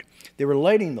 100. They were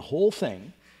lighting the whole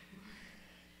thing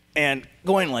and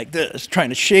going like this, trying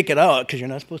to shake it out, because you're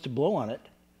not supposed to blow on it.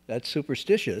 That's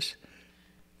superstitious,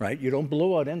 right? You don't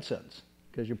blow out incense,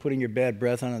 because you're putting your bad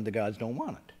breath on it, and the gods don't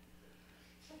want it.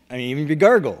 I mean, even if you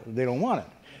gargle, they don't want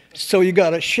it. So you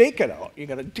got to shake it out. You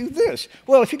got to do this.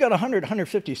 Well, if you got 100,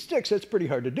 150 sticks, that's pretty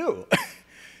hard to do.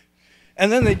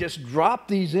 And then they just drop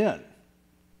these in.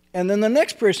 And then the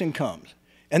next person comes.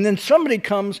 And then somebody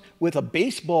comes with a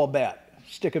baseball bat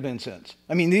stick of incense.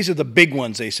 I mean, these are the big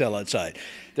ones they sell outside.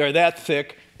 They're that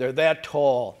thick. They're that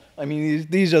tall. I mean,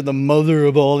 these are the mother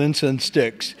of all incense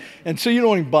sticks. And so you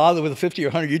don't even bother with a 50 or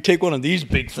 100. You take one of these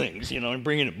big things, and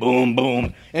bring it, boom,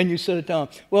 boom, and you set it down.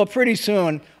 Well, pretty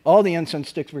soon, all the incense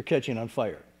sticks were catching on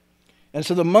fire. And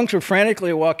so the monks were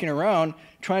frantically walking around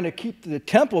trying to keep the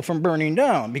temple from burning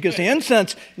down, because the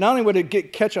incense, not only would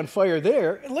it catch on fire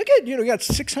there, look at, you got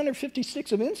 650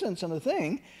 sticks of incense on the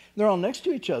thing. They're all next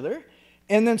to each other.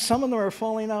 And then some of them are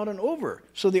falling out and over.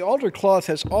 So the altar cloth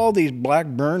has all these black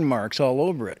burn marks all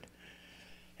over it.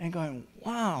 And going,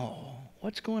 wow,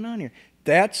 what's going on here?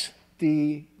 That's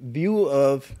the view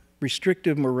of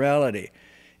restrictive morality.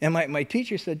 And my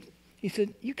teacher said,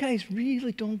 you guys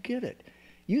really don't get it.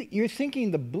 You're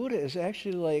thinking the Buddha is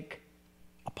actually like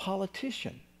a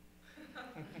politician.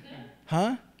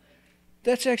 Huh?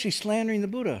 That's actually slandering the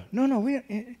Buddha. No,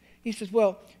 he says,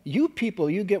 well, you people,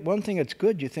 you get one thing that's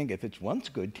good, you think if it's once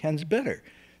good, 10's better.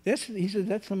 He said,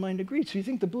 that's the mind of greed. So you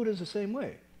think the Buddha's the same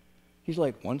way. He's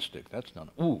like, one stick, that's not,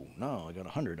 ooh, no, I got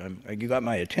 100. You got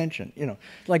my attention.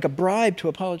 Like a bribe to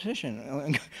a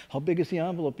politician. How big is the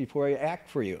envelope before I act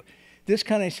for you? This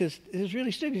kind of says, it's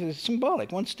really stick. He says, it's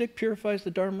symbolic. One stick purifies the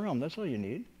Dharma realm. That's all you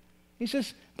need. He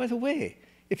says, by the way,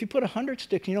 if you put 100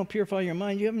 sticks and you don't purify your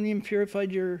mind, you haven't even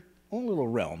purified your own little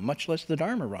realm, much less the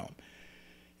Dharma realm.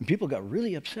 And people got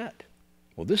really upset.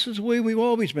 Well, this is the way we've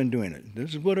always been doing it.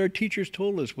 This is what our teachers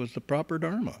told us was the proper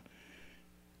Dharma.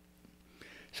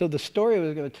 So the story I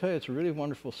was going to tell you, it's a really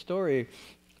wonderful story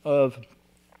of,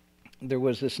 there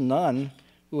was this nun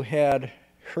who had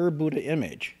her Buddha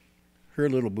image, her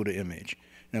little Buddha image.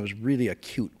 And it was really a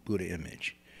cute Buddha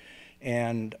image.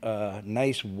 And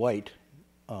nice white,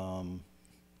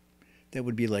 that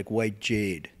would be like white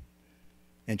jade.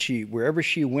 And wherever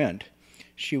she went,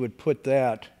 she would put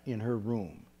that in her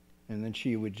room. And then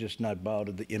she would just not bow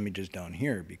to the images down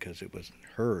here because it wasn't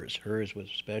hers. Hers was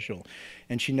special.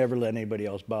 And she never let anybody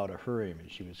else bow to her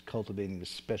image. She was cultivating this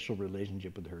special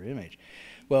relationship with her image.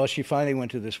 Well, she finally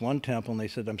went to this one temple and they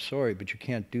said, I'm sorry, but you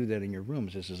can't do that in your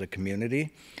rooms. This is a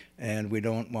community and we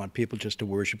don't want people just to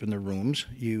worship in their rooms.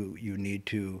 You need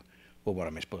to, well, what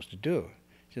am I supposed to do?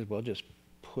 She said, well, just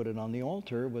put it on the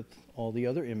altar with all the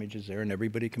other images there and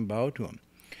everybody can bow to them.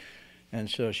 And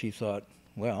so she thought,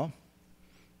 well,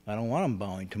 I don't want them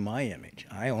bowing to my image.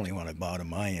 I only want to bow to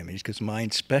my image because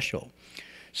mine's special.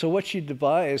 So what she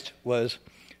devised was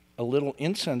a little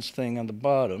incense thing on the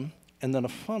bottom and then a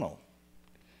funnel.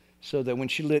 So that when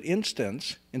she lit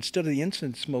incense, instead of the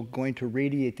incense smoke going to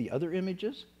radiate the other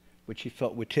images, which she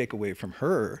felt would take away from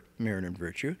her merit and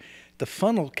virtue, the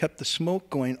funnel kept the smoke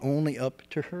going only up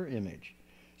to her image.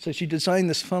 So she designed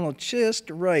this funnel just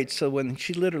right, so when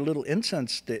she lit her little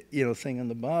incense thing on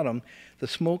the bottom, the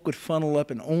smoke would funnel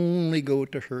up and only go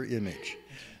to her image.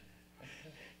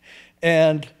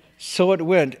 And so it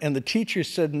went, and the teacher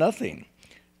said nothing.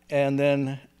 And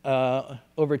then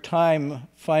over time,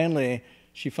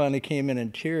 she finally came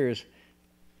in tears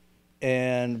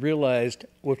and realized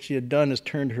what she had done is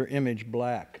turned her image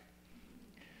black.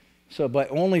 So by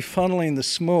only funneling the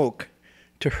smoke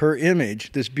to her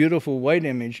image, this beautiful white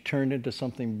image turned into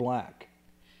something black.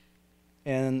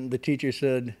 And the teacher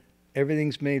said,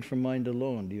 everything's made from mind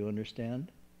alone, do you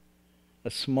understand?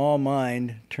 A small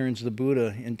mind turns the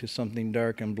Buddha into something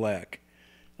dark and black.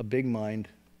 A big mind,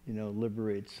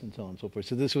 liberates and so on and so forth.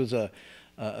 So this was a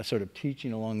sort of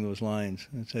teaching along those lines.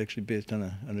 It's actually based on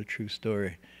a true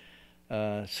story.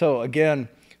 So again,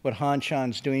 what Han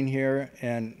Shan's doing here,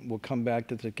 and we'll come back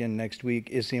to this again next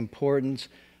week, is the importance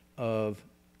of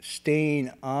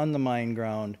staying on the mind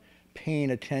ground,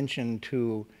 paying attention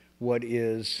to what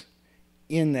is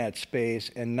in that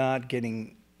space and not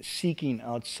seeking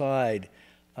outside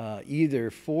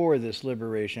either for this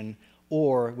liberation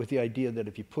or with the idea that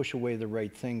if you push away the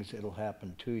right things, it'll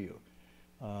happen to you.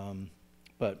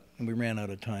 But we ran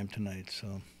out of time tonight,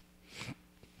 so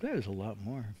there's a lot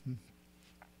more.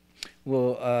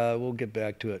 We'll get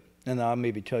back to it, and I'll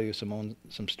maybe tell you some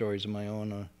stories of my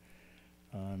own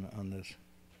on this.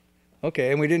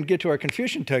 Okay, and we didn't get to our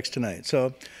Confucian text tonight,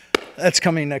 so that's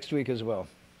coming next week as well.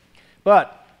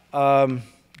 But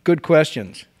good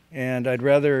questions, and I'd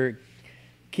rather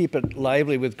keep it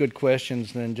lively with good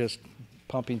questions than just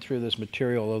pumping through this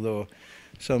material, although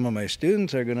some of my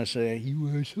students are going to say,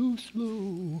 you are so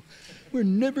slow, we're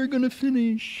never going to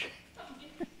finish.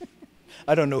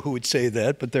 I don't know who would say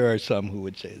that, but there are some who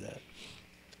would say that.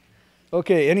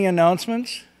 Okay, any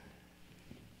announcements?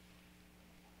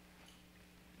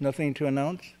 Nothing to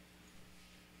announce?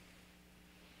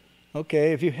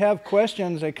 Okay, if you have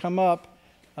questions that come up,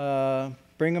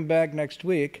 bring them back next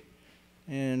week,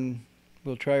 and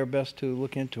we'll try our best to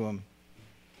look into them.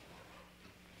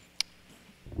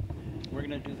 We're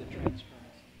going to do the transfer.